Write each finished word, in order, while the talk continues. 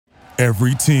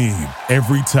Every team,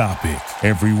 every topic,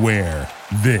 everywhere.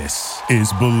 This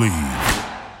is Believe.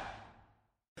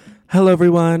 Hello,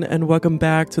 everyone, and welcome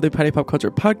back to the Petty Pop Culture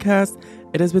Podcast.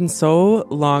 It has been so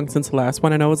long since the last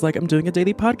one. I know it's like I'm doing a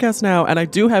daily podcast now, and I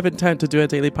do have intent to do a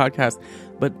daily podcast,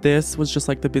 but this was just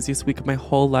like the busiest week of my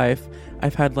whole life.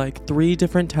 I've had like 3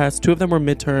 different tests. 2 of them were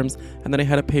midterms, and then I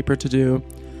had a paper to do.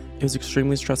 It was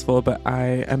extremely stressful, but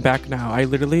I am back now.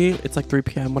 It's like 3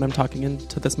 p.m. when I'm talking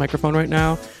into this microphone right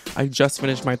now. I just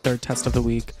finished my 3rd test of the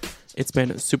week. It's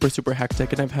been super, super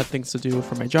hectic, and I've had things to do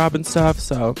for my job and stuff,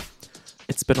 so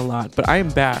it's been a lot. But I am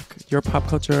back. Your pop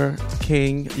culture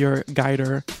king, your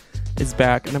guider is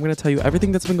back, and I'm going to tell you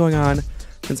everything that's been going on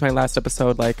since my last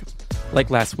episode, like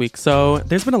last week. So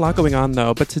there's been a lot going on,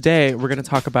 though, but today we're going to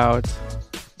talk about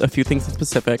a few things in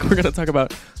specific. We're going to talk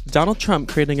about Donald Trump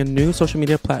creating a new social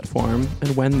media platform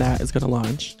and when that is going to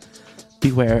launch.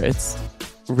 Beware, it's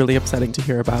really upsetting to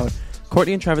hear about.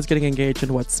 Kourtney and Travis getting engaged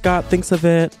and what Scott thinks of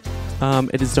it.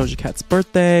 It is Doja Cat's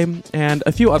birthday and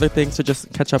a few other things to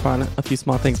just catch up on, a few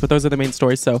small things, but those are the main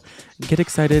stories. So get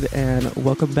excited and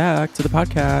welcome back to the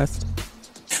podcast.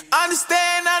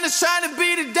 Understand, I'm just trying to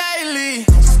be the daily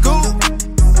scoop.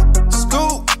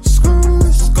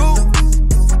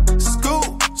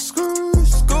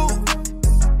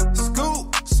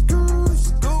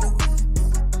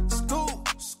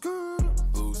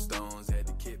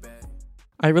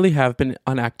 I really have been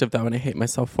inactive, though, and I hate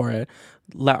myself for it.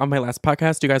 On my last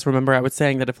podcast, you guys remember I was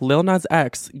saying that if Lil Nas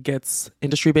X gets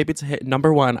Industry Baby to hit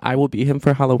number 1, I will be him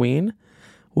for Halloween.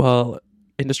 Well,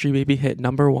 Industry Baby hit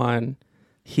number 1.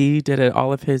 He did it.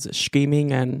 All of his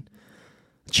scheming and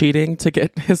cheating to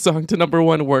get his song to number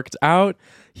 1 worked out.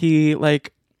 He,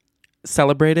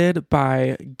 celebrated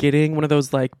by getting one of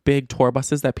those big tour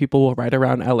buses that people will ride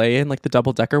around LA in, the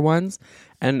double-decker ones,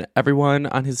 and everyone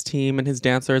on his team and his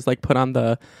dancers put on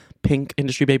the pink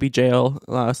Industry Baby jail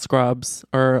scrubs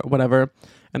or whatever,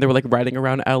 and they were riding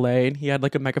around LA, and he had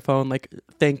a megaphone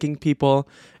thanking people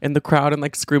in the crowd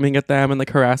and screaming at them and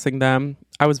harassing them.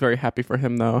 I was very happy for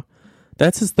him, though.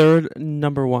 That's his 3rd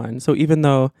number 1. So even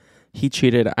though he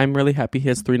cheated, I'm really happy he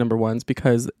has 3 number 1s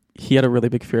because he had a really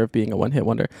big fear of being a one-hit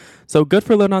wonder. So good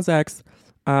for Lil Nas X.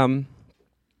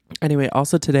 Anyway,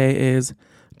 also today is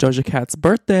Doja Cat's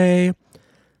birthday.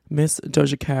 Miss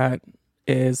Doja Cat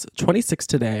is 26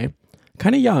 today.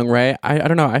 Kind of young, right? I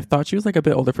don't know. I thought she was a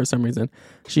bit older for some reason.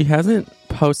 She hasn't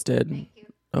posted.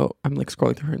 Oh, I'm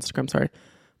scrolling through her Instagram. Sorry.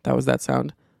 That was that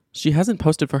sound. She hasn't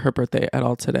posted for her birthday at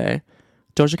all today.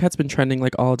 Doja Cat's been trending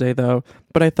all day, though.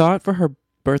 But I thought for her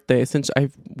birthday, since I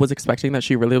was expecting that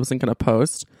she really wasn't going to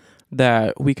post,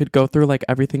 that we could go through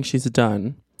everything she's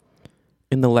done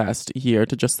in the last year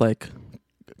to just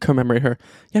commemorate her.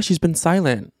 Yeah, she's been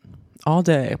silent all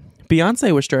day.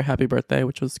 Beyonce wished her a happy birthday,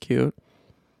 which was cute.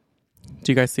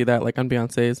 Do you guys see that on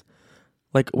Beyonce's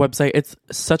website? It's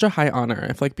such a high honor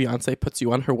if Beyonce puts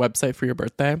you on her website for your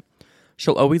birthday.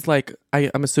 She'll always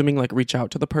I'm assuming reach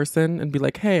out to the person and be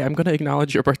hey, I'm going to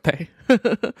acknowledge your birthday.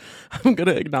 I'm going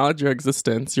to acknowledge your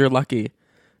existence. You're lucky.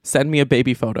 Send me a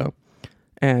baby photo.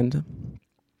 And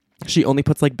she only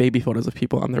puts baby photos of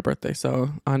people on their birthday.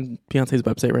 So on Beyonce's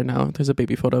website right now, there's a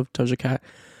baby photo of Doja Cat.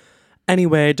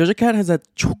 Anyway, Doja Cat has had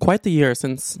quite the year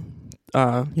since,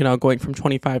 going from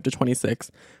 25 to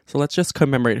 26. So let's just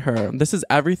commemorate her. This is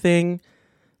everything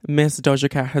Miss Doja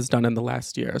Cat has done in the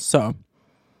last year. So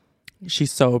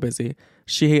she's so busy.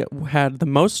 She had the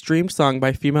most streamed song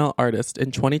by female artist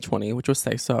in 2020, which was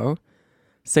Say So.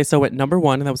 Say So went number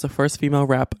 1, and that was the first female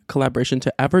rap collaboration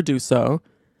to ever do so.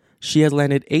 She has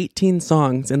landed 18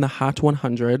 songs in the Hot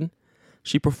 100.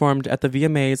 She performed at the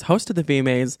VMAs, hosted the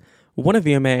VMAs, won a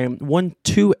VMA, won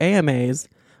 2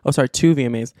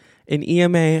 VMAs, an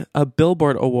EMA, a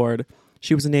Billboard Award.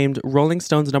 She was named Rolling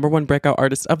Stone's number 1 breakout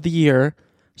artist of the year.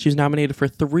 She was nominated for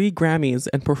 3 Grammys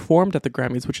and performed at the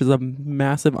Grammys, which is a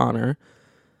massive honor.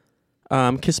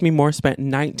 Kiss Me More spent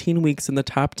 19 weeks in the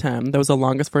top 10. That was the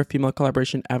longest for a female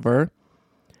collaboration ever.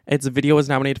 Its video was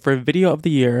nominated for Video of the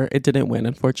Year. It didn't win,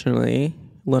 unfortunately.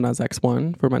 Lil Nas X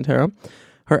won for Montero.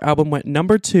 Her album went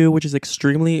number 2, which is people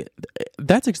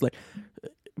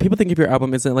think if your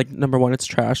album isn't number 1, it's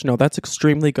trash. No, that's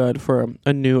extremely good for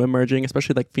a new emerging,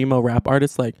 especially female rap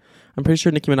artist. I'm pretty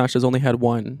sure Nicki Minaj has only had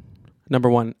 1 number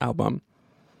 1 album.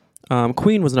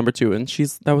 Queen was number 2, and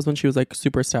that was when she was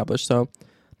super established. So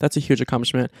that's a huge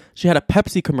accomplishment. She had a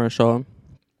Pepsi commercial.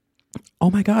 Oh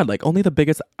my God, only the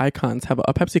biggest icons have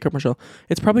a Pepsi commercial.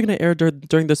 It's probably going to air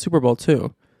during the Super Bowl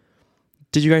too.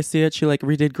 Did you guys see it? She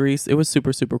redid Grease. It was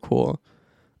super, super cool.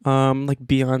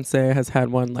 Beyonce has had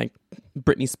one,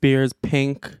 Britney Spears,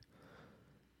 Pink.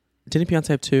 Didn't Beyonce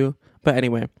have 2? But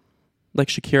anyway, like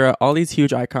Shakira, all these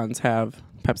huge icons have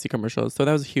Pepsi commercials. So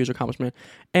that was a huge accomplishment.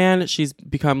 And she's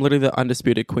become literally the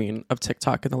undisputed queen of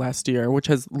TikTok in the last year, which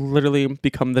has literally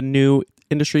become the new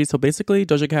industry. So basically,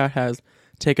 Doja Cat has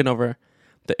taken over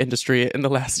the industry in the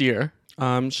last year.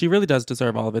 She really does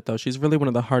deserve all of it, though. She's really one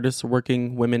of the hardest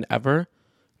working women ever.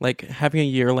 Like, having a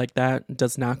year like that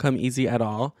does not come easy at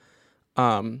all.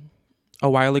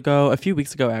 A few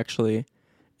weeks ago, actually,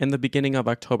 in the beginning of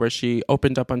October, she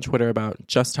opened up on Twitter about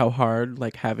just how hard,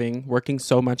 like, working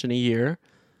so much in a year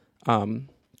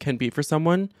can be for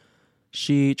someone.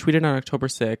 She tweeted on October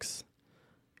 6th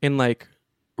in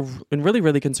really,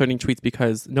 really concerning tweets,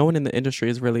 because no one in the industry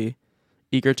is really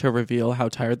eager to reveal how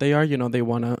tired they are. You know, they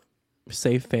want to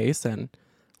save face and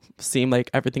seem like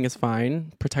everything is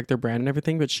fine, protect their brand and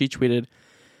everything. But she tweeted,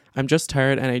 "I'm just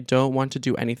tired and I don't want to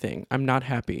do anything. I'm not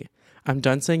happy. I'm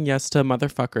done saying yes to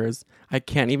motherfuckers. I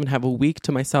can't even have a week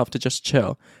to myself to just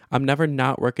chill. I'm never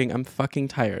not working. I'm fucking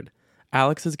tired.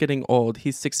 Alex is getting old.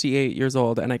 He's 68 years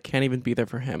old and I can't even be there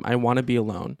for him. I want to be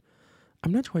alone."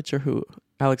 I'm not quite sure who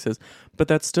Alex is, but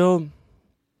that's still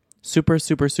super,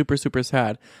 super, super, super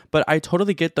sad. But I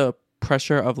totally get the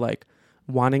pressure of like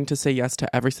wanting to say yes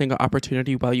to every single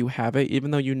opportunity while you have it,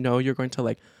 even though you know you're going to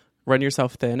like run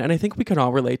yourself thin. And I think we can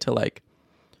all relate to like,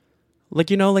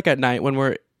 you know, like at night when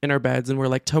we're in our beds and we're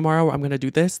like, tomorrow I'm going to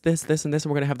do this, this, this, and this,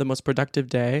 and we're going to have the most productive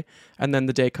day. And then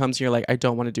the day comes and you're like, I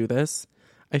don't want to do this.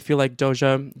 I feel like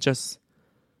Doja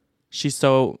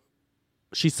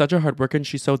she's such a hard worker, and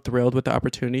she's so thrilled with the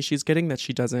opportunity she's getting that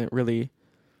she doesn't really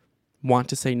want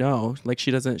to say no. Like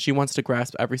she wants to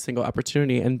grasp every single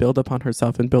opportunity and build upon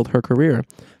herself and build her career.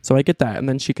 So I get that. And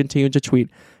then she continued to tweet,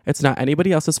 "It's not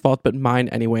anybody else's fault but mine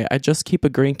anyway. I just keep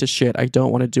agreeing to shit I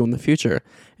don't want to do in the future.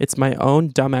 It's my own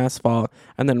dumbass fault.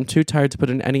 And then I'm too tired to put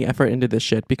in any effort into this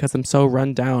shit because I'm so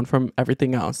run down from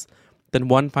everything else." Then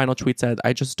one final tweet said,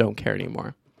 "I just don't care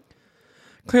anymore."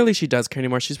 Clearly she does care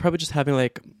anymore. She's probably just having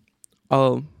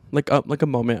a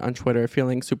moment on Twitter,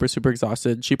 feeling super, super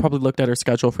exhausted. She probably looked at her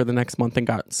schedule for the next month and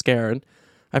got scared.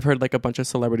 I've heard like a bunch of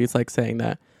celebrities like saying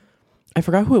that. I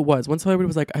forgot who it was. One celebrity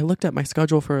was like, "I looked at my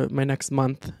schedule for my next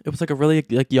month." It was like a really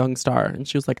like young star, and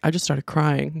she was like, "I just started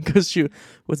crying," because she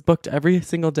was booked every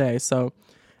single day. So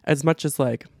as much as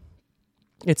like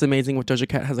it's amazing what Doja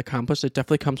Cat has accomplished, it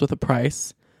definitely comes with a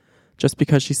price. Just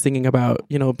because she's singing about,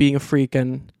 you know, being a freak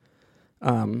and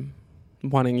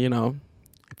wanting, you know,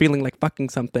 feeling like fucking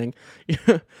something.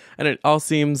 And it all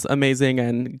seems amazing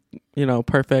and, you know,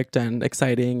 perfect and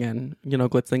exciting and, you know,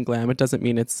 glitz and glam. It doesn't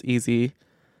mean it's easy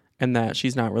and that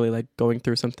she's not really like going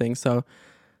through something. So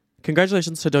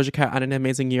congratulations to Doja Cat on an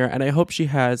amazing year. And I hope she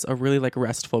has a really like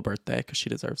restful birthday because she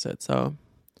deserves it. So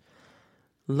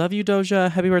love you, Doja.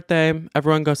 Happy birthday.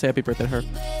 Everyone go say happy birthday to her.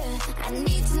 I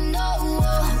need to know.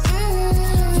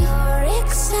 You're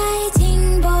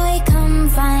exciting, boy. Come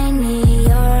find me.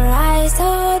 Your eyes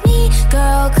told me,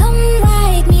 girl, come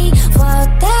ride me. Fuck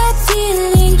that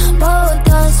feeling, both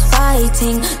us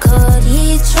fighting. Could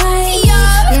he try?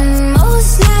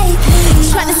 Most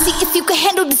likely. Trying to see if you can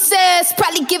handle the sass.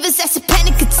 Probably give his ass a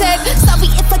panic attack. Sorry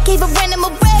if I gave a random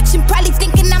erection. Probably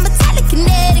thinking I'm a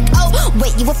telekinetic. Oh,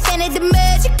 wait, you a fan of the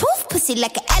magic? Poof, pussy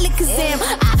like an Alakazam.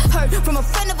 I heard from a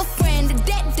friend of a friend that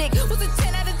that dick was a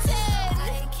 10 out of 10.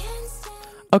 I can't stand.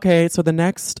 Okay, so the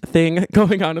next thing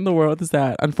going on in the world is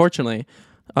that, unfortunately,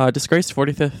 disgraced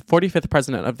 45th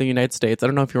president of the United States, I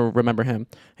don't know if you'll remember him,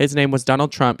 his name was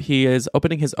Donald Trump. He is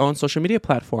opening his own social media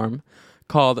platform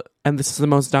called, and this is the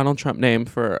most Donald Trump name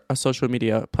for a social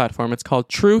media platform, it's called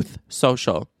Truth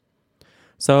Social.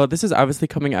 So this is obviously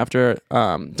coming after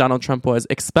Donald Trump was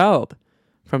expelled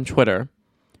from Twitter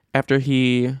after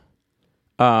he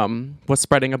was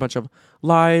spreading a bunch of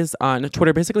lies on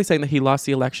Twitter, basically saying that he lost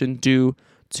the election due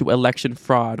to election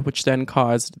fraud, which then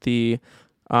caused the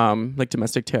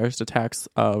domestic terrorist attacks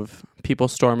of people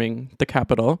storming the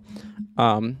Capitol.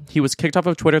 He was kicked off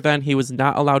of Twitter then. He was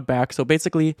not allowed back. So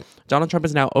basically, Donald Trump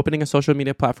is now opening a social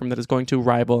media platform that is going to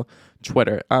rival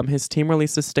Twitter. His team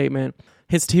released a statement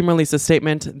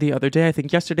the other day, I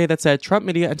think yesterday, that said Trump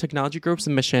Media and Technology Group's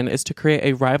mission is to create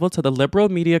a rival to the liberal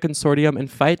media consortium and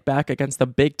fight back against the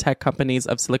big tech companies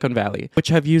of Silicon Valley, which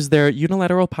have used their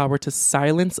unilateral power to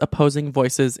silence opposing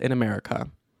voices in America.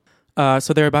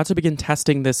 So they're about to begin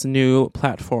testing this new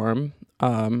platform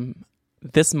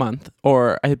this month,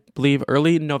 or I believe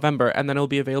early November, and then it'll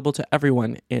be available to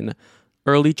everyone in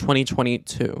early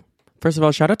 2022. First of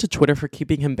all, shout out to Twitter for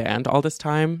keeping him banned all this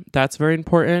time. That's very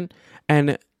important.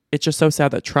 And it's just so sad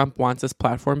that Trump wants this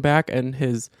platform back and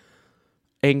his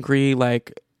angry,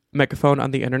 megaphone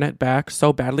on the internet back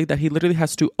so badly that he literally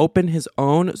has to open his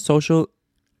own social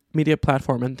media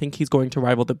platform and think he's going to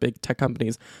rival the big tech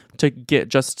companies to get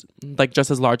just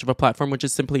as large of a platform, which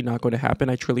is simply not going to happen.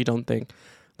 I truly don't think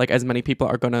like as many people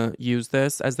are going to use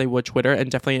this as they would Twitter,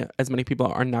 and definitely as many people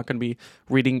are not going to be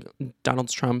reading Donald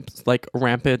Trump's like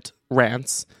rampant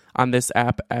rants on this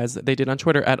app as they did on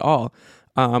Twitter at all.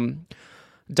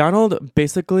 Donald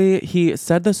basically, he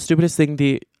said the stupidest thing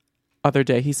the other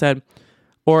day. He said,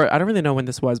 or I don't really know when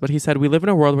this was, but he said, "We live in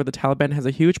a world where the Taliban has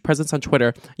a huge presence on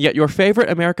Twitter, yet your favorite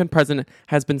American president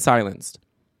has been silenced."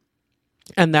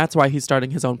 And that's why he's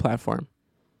starting his own platform.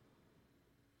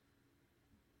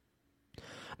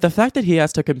 The fact that he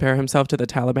has to compare himself to the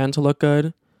Taliban to look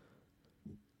good,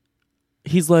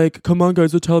 he's like, "Come on,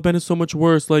 guys, the Taliban is so much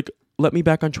worse. Like, let me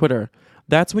back on Twitter."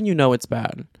 That's when you know it's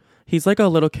bad. He's like a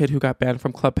little kid who got banned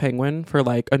from Club Penguin for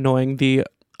like annoying the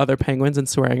other penguins and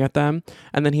swearing at them.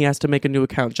 And then he has to make a new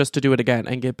account just to do it again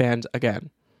and get banned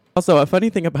again. Also, a funny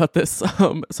thing about this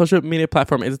social media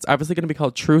platform is it's obviously going to be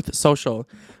called Truth Social,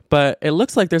 but it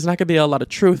looks like there's not going to be a lot of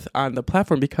truth on the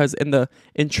platform because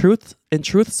in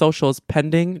Truth Social's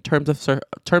pending terms of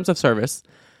service,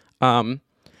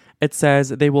 it says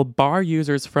they will bar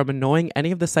users from annoying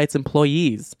any of the site's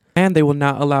employees, and they will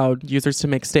not allow users to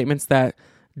make statements that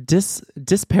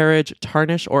disparage,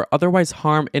 tarnish, or otherwise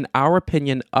harm, in our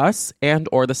opinion, us and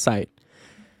or the site.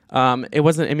 It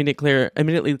wasn't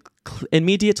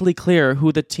immediately clear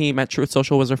who the team at Truth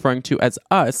Social was referring to as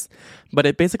us, but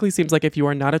it basically seems like if you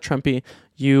are not a Trumpy,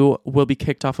 you will be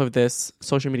kicked off of this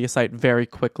social media site very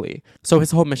quickly. So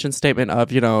his whole mission statement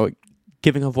of,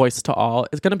 giving a voice to all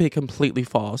is going to be completely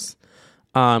false.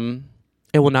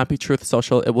 It will not be Truth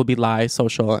Social. It will be Lie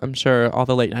Social. I'm sure all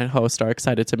the late night hosts are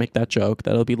excited to make that joke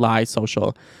that it'll be Lie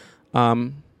Social.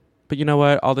 But you know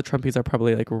what? All the Trumpies are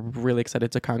probably like really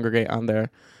excited to congregate on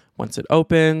there once it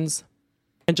opens.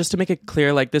 And just to make it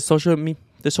clear, like this social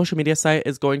media site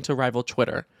is going to rival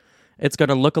Twitter. It's going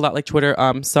to look a lot like Twitter.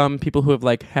 Some people who have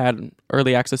like had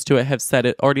early access to it have said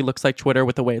it already looks like Twitter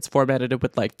with the way it's formatted,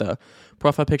 with like the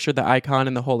profile picture, the icon,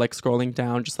 and the whole like scrolling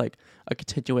down, just like a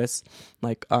continuous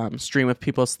like stream of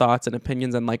people's thoughts and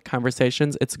opinions and like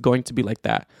conversations. It's going to be like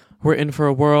that. We're in for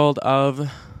a world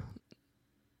of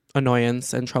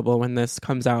annoyance and trouble when this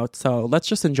comes out. So let's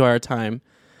just enjoy our time.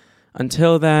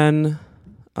 Until then,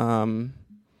 who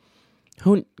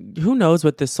knows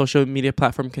what this social media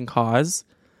platform can cause?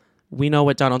 We know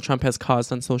what Donald Trump has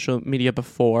caused on social media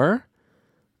before.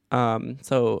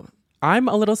 So I'm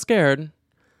a little scared.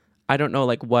 I don't know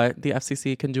like what the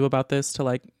FCC can do about this to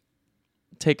like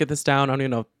take this down. I don't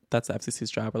even know if that's the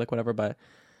FCC's job or like whatever, but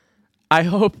I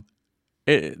hope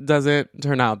it doesn't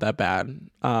turn out that bad.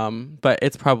 But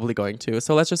it's probably going to.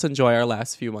 So let's just enjoy our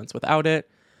last few months without it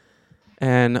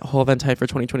and hold on tight for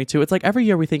 2022. It's like every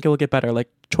year we think it will get better. Like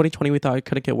 2020, we thought it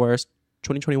couldn't get worse.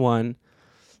 2021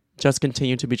 just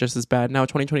continued to be just as bad. Now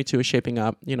 2022 is shaping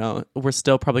up. We're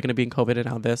still probably going to be in COVID and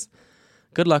all this.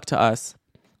 Good luck to us.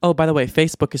 Oh, by the way,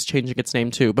 Facebook is changing its name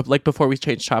too. But like before we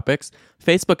change topics,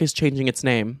 Facebook is changing its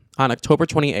name on October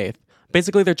 28th.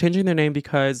 Basically, they're changing their name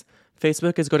because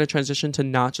Facebook is going to transition to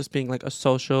not just being like a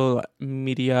social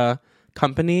media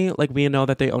company. Like we know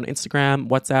that they own Instagram,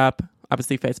 WhatsApp,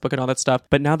 obviously Facebook and all that stuff.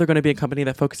 But now they're going to be a company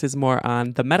that focuses more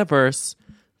on the metaverse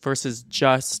versus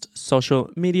just social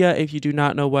media. If you do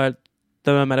not know what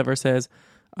the metaverse is,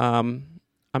 I'm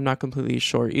not completely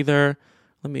sure either.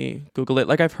 Let me Google it.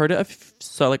 Like I've heard it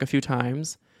a few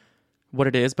times what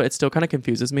it is, but it still kind of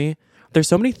confuses me. There's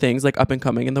so many things like up and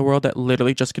coming in the world that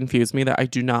literally just confuse me that I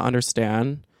do not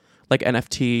understand. Like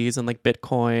NFTs and like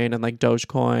Bitcoin and like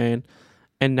Dogecoin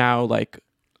and now like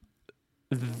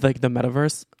the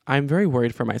metaverse. I'm very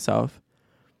worried for myself.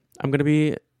 I'm going to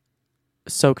be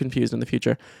so confused in the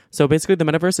future. So basically the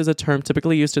metaverse is a term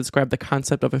typically used to describe the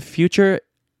concept of a future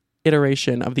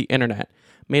iteration of the internet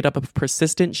made up of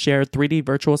persistent shared 3D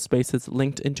virtual spaces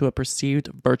linked into a perceived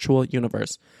virtual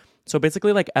universe. So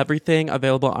basically like everything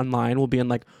available online will be in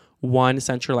like one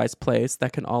centralized place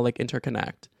that can all like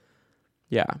interconnect.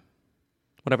 Yeah.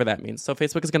 Whatever that means. So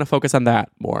Facebook is going to focus on that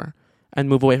more and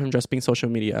move away from just being social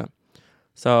media.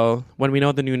 So when we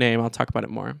know the new name, I'll talk about it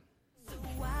more.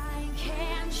 Why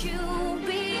can't you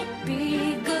be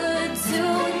good to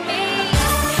me?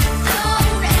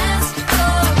 Don't ask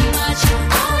for much.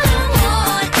 All I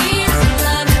want is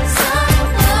love,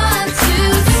 someone to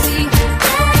see.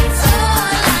 That's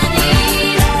all I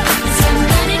need.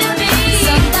 Somebody to be,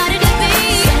 somebody to be,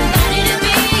 somebody to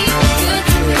be good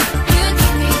to me, good to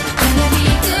me. Be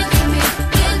good to me,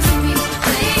 good to me,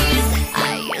 please.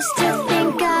 I used to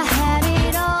think I had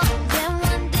it all. Then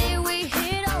one day we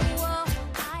hit all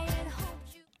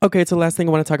Okay, so the last thing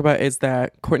I want to talk about is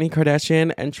that Kourtney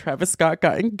Kardashian and Travis Scott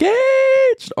got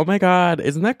engaged. Oh my God,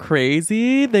 isn't that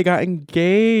crazy? They got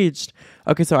engaged.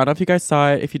 Okay, so I don't know if you guys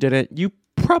saw it. If you didn't, you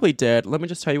probably did. Let me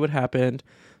just tell you what happened.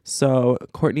 So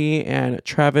Kourtney and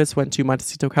Travis went to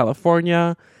Montecito,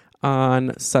 California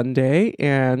on Sunday,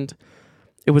 and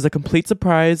it was a complete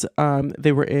surprise.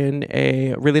 They were in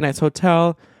a really nice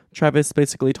hotel. Travis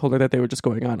basically told her that they were just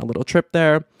going on a little trip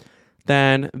there.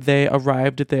 Then they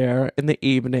arrived there in the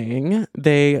evening.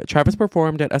 Travis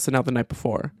performed at SNL the night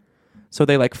before. So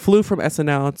they like flew from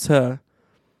SNL to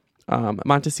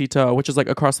Montecito, which is like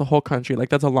across the whole country. Like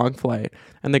that's a long flight.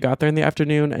 And they got there in the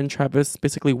afternoon, and Travis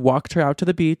basically walked her out to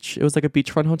the beach. It was like a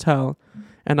beachfront hotel.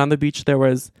 And on the beach there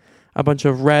was a bunch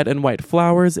of red and white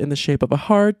flowers in the shape of a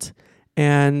heart.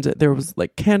 And there was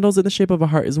like candles in the shape of a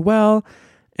heart as well.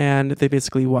 And they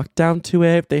basically walked down to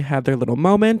it. They had their little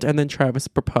moment, and then Travis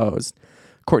proposed.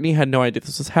 Kourtney had no idea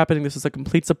this was happening. This was a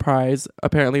complete surprise.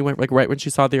 Apparently, like right when she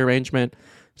saw the arrangement,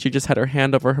 she just had her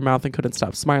hand over her mouth and couldn't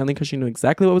stop smiling because she knew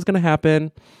exactly what was going to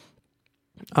happen.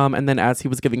 And then as he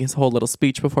was giving his whole little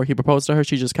speech before he proposed to her,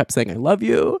 she just kept saying, "I love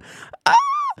you." Ah!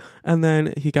 And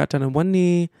then he got down on one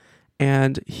knee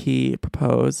and he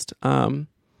proposed.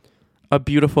 A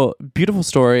beautiful, beautiful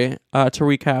story. To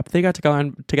recap, they got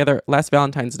together last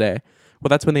Valentine's Day. Well,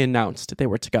 that's when they announced they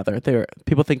were together.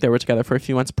 People think they were together for a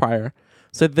few months prior.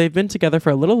 So they've been together for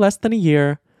a little less than a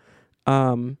year.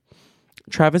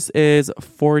 Travis is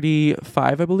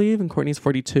 45, I believe, and Kourtney's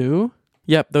 42.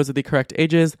 Yep, those are the correct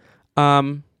ages.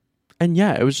 And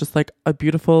yeah, it was just like a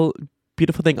beautiful,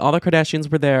 beautiful thing. All the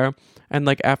Kardashians were there, and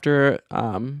like after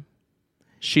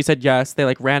she said yes, they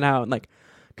like ran out and like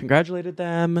congratulated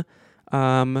them.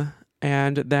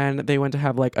 And then they went to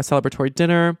have like a celebratory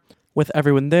dinner with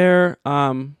everyone there.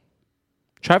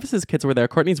 Travis's kids were there.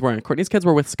 Kourtney's weren't. Kourtney's kids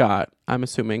were with Scott, I'm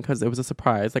assuming, because it was a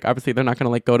surprise. Like obviously they're not going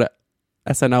to like go to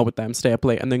SNL with them, stay up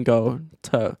late, and then go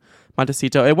to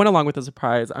Montecito. It went along with the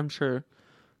surprise. I'm sure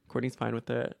Kourtney's fine with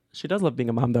it. She does love being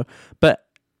a mom though. But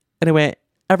anyway,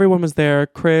 everyone was there.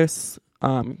 Chris,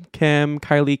 Kim,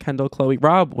 Kylie, Kendall, Chloe.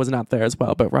 Rob was not there as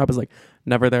well, but Rob is like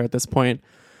never there at this point.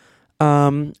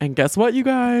 And guess what, you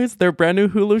guys? Their brand new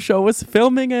Hulu show was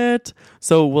filming it.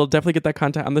 So we'll definitely get that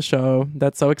content on the show.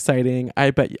 That's so exciting. I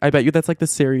bet you that's like the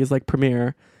series like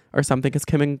premiere or something, because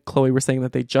Kim and Chloe were saying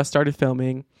that they just started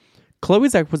filming. Chloe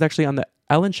was actually on the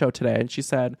Ellen show today, and she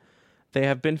said they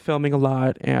have been filming a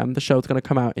lot, and the show's going to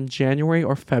come out in January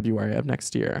or February of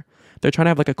next year. They're trying to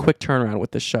have like a quick turnaround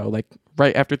with this show. Like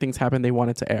right after things happen, they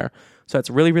want it to air. So it's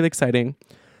really, really exciting.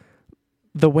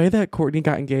 The way that Kourtney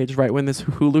got engaged right when this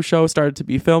Hulu show started to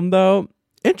be filmed, though,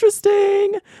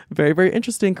 interesting. Very, very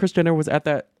interesting. Kris Jenner was at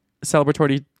that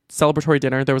celebratory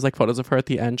dinner. There was like photos of her at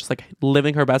the end, just like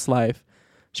living her best life.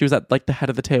 She was at like the head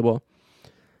of the table.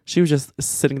 She was just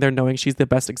sitting there knowing she's the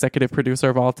best executive producer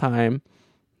of all time,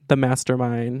 the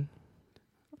mastermind.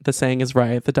 The saying is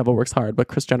right. The devil works hard, but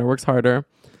Kris Jenner works harder.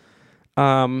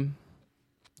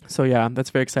 So yeah, that's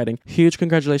very exciting. Huge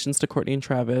congratulations to Kourtney and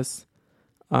Travis.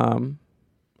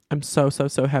 I'm so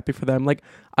happy for them. Like,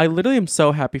 I literally am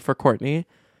so happy for Kourtney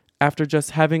after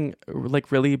just having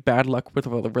like really bad luck with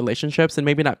relationships and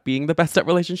maybe not being the best at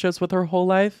relationships with her whole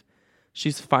life.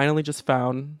 She's finally just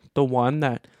found the one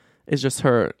that is just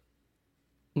her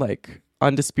like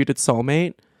undisputed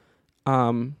soulmate.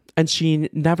 And she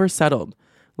never settled.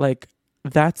 Like,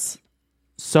 that's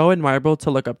so admirable to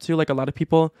look up to. Like, a lot of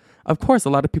people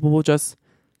will just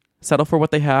settle for what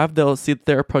they have. They'll see that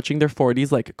they're approaching their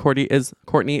 40s. Like Kourtney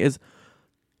is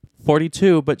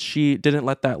 42, but she didn't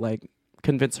let that like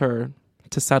convince her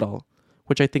to settle,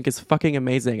 which I think is fucking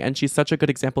amazing. And she's such a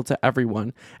good example to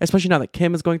everyone, especially now that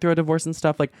Kim is going through a divorce and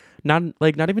stuff. Like not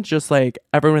even just like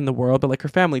everyone in the world, but like her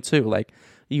family too. Like,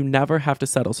 you never have to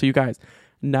settle. So you guys,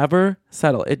 never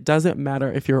settle. It doesn't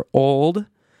matter if you're old.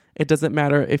 It doesn't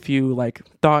matter if you like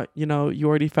thought, you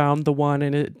already found the one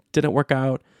and it didn't work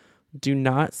out. Do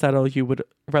not settle. You would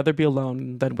rather be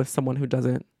alone than with someone who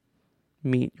doesn't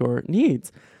meet your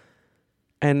needs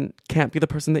and can't be the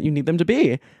person that you need them to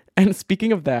be. And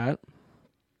speaking of that,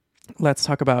 let's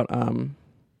talk about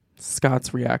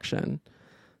Scott's reaction.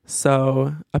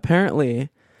 So apparently,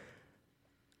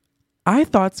 I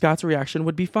thought Scott's reaction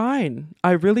would be fine.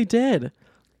 I really did.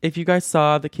 If you guys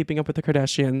saw the Keeping Up with the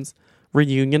Kardashians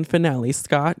reunion finale,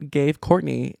 Scott gave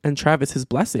Kourtney and Travis his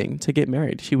blessing to get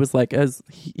married. He was like,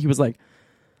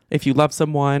 if you love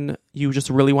someone, you just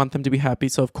really want them to be happy.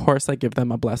 So of course I give them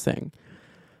a blessing.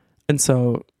 And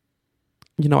so,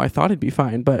 I thought it'd be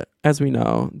fine, but as we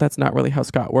know, that's not really how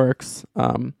Scott works.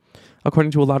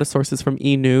 According to a lot of sources from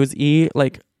E! News, E!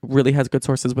 like really has good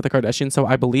sources with the Kardashians, so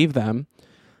I believe them.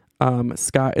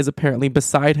 Scott is apparently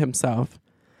beside himself.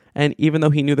 And even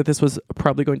though he knew that this was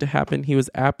probably going to happen, he was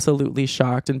absolutely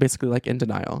shocked and basically like in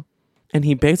denial. And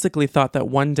he basically thought that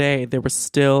one day they were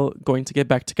still going to get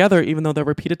back together, even though there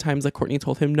were repeated times that Kourtney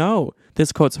told him no.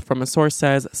 This quote from a source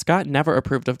says, Scott never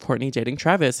approved of Kourtney dating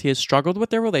Travis. He has struggled with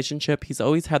their relationship. He's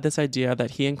always had this idea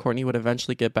that he and Kourtney would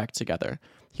eventually get back together.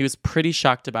 He was pretty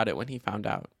shocked about it when he found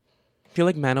out. I feel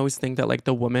like men always think that like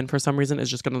the woman for some reason is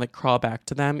just going to like crawl back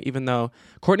to them, even though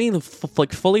Kourtney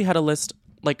fully had a list,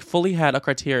 like fully had a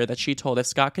criteria that she told if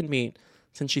Scott could meet,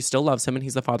 since she still loves him and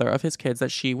he's the father of his kids,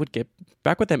 that she would get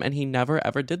back with him. And he never,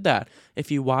 ever did that. If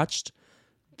you watched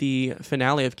the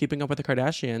finale of Keeping Up with the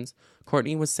Kardashians,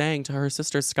 Kourtney was saying to her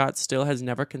sister, Scott still has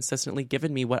never consistently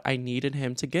given me what I needed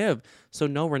him to give. So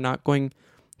no, we're not going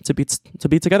to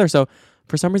be together. So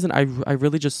for some reason, I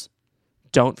really just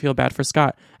don't feel bad for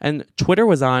Scott. And Twitter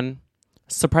was on,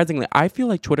 surprisingly, I feel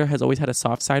like Twitter has always had a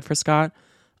soft side for Scott.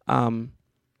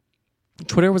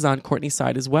 Twitter was on Kourtney's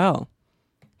side as well.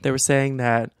 They were saying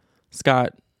that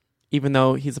Scott, even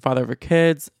though he's the father of her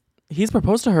kids, he's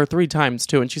proposed to her 3 times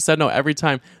too, and she said no every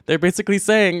time. They're basically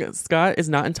saying Scott is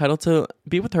not entitled to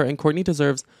be with her, and Kourtney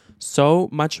deserves so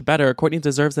much better. Kourtney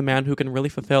deserves a man who can really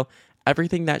fulfill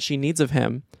everything that she needs of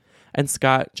him, and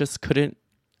Scott just couldn't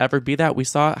ever be that. We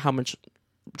saw how much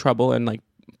trouble and like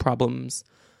problems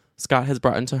Scott has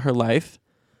brought into her life.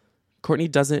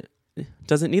 Kourtney doesn't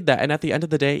need that. And at the end of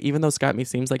the day, even though Scott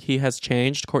seems like he has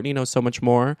changed, Kourtney knows so much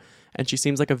more, and she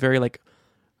seems like a very like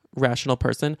rational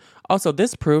person. Also,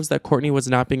 this proves that Kourtney was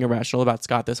not being irrational about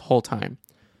Scott this whole time.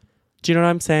 Do you know what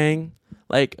I'm saying?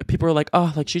 Like, people are like,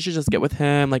 oh, like she should just get with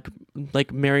him,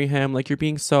 like marry him, like you're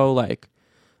being so like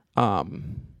I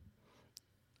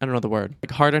don't know the word,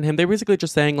 like hard on him. They're basically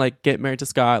just saying like get married to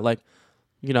Scott, like,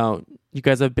 you know, you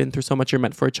guys have been through so much, you're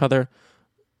meant for each other.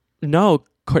 No,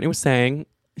 Kourtney was saying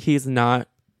he's not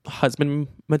husband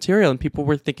material, and people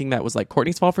were thinking that was like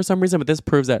Kourtney's fault for some reason, but this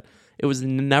proves that it was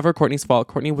never Kourtney's fault.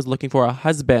 Kourtney was looking for a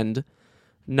husband,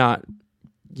 not,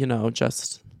 you know,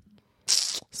 just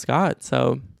Scott.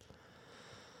 So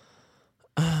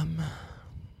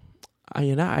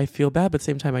I feel bad, but at the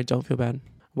same time I don't feel bad.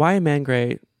 Why a man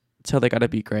great till they gotta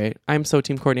be great? I'm so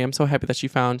team Kourtney. I'm so happy that she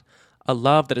found a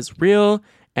love that is real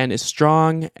and is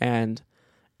strong and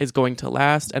is going to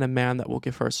last, and a man that will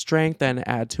give her strength and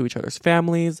add to each other's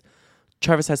families.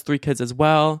 Travis has 3 kids as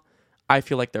well. I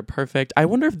feel like they're perfect. I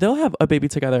wonder if they'll have a baby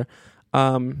together.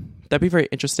 That'd be very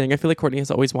interesting. I feel like Kourtney has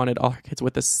always wanted all her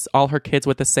kids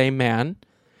with the same man,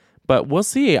 but we'll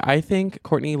see. I think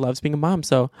Kourtney loves being a mom,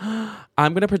 so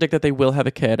I'm gonna predict that they will have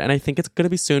a kid, and I think it's gonna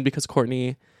be soon because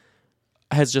Kourtney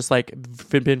has just like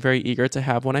been very eager to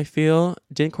have one. I feel.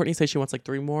 Didn't Kourtney say she wants like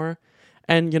 3 more?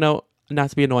 And you know, not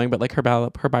to be annoying, but like her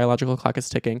biological clock is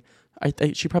ticking.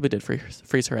 She probably did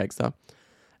freeze her eggs though.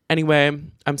 Anyway,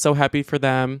 I'm so happy for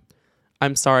them.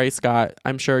 I'm sorry, Scott.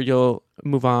 I'm sure you'll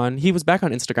move on. He was back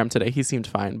on Instagram today. He seemed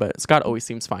fine, but Scott always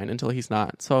seems fine until he's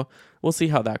not. So we'll see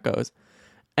how that goes.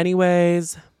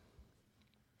 Anyways,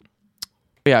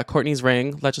 yeah, Kourtney's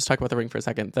ring. Let's just talk about the ring for a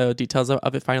second. The details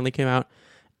of it finally came out.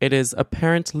 It is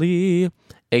apparently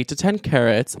 8 to 10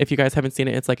 carats. If you guys haven't seen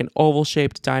it, it's like an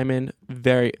oval-shaped diamond.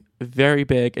 Very, very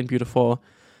big and beautiful.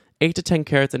 8 to 10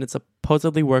 carats, and it's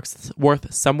supposedly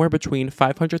worth somewhere between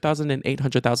 $500,000 and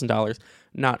 $800,000.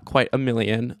 Not quite $1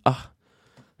 million.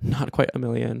 Not quite $1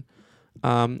 million.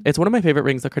 It's one of my favorite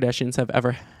rings the Kardashians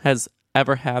has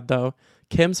ever had, though.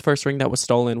 Kim's first ring that was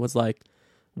stolen was like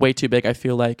way too big. I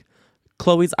feel like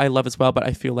Khloe's I love as well, but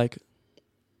I feel like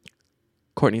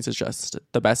Kourtney's is just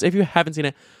the best. If you haven't seen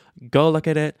it, go look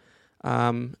at it.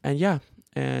 And yeah,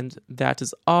 and that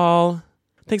is all.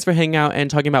 Thanks for hanging out and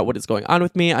talking about what is going on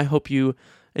with me. I hope you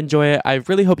enjoy it. I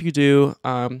really hope you do.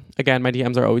 Again, my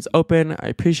DMs are always open. I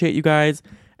appreciate you guys.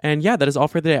 And yeah, that is all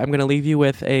for the day. I'm going to leave you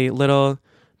with a little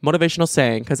motivational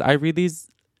saying because I read these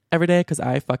every day because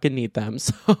I fucking need them.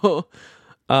 So,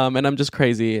 and I'm just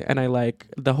crazy. And I like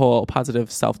the whole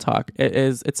positive self-talk.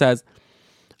 It says,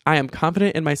 I am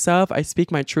confident in myself. I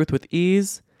speak my truth with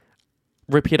ease.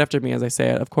 Repeat after me as I say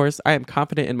it, of course. I am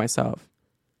confident in myself.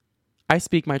 I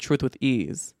speak my truth with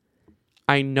ease.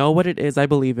 I know what it is I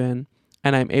believe in,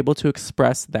 and I'm able to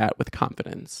express that with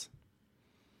confidence.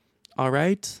 All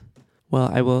right.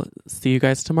 Well, I will see you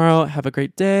guys tomorrow. Have a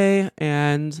great day,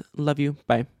 and love you.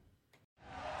 Bye.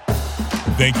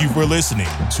 Thank you for listening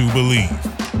to Believe.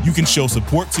 You can show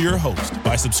support to your host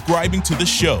by subscribing to the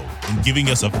show and giving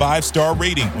us a 5-star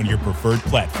rating on your preferred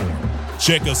platform.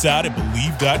 Check us out at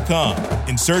Believe.com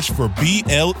and search for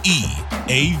BLEAV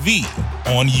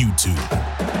on YouTube.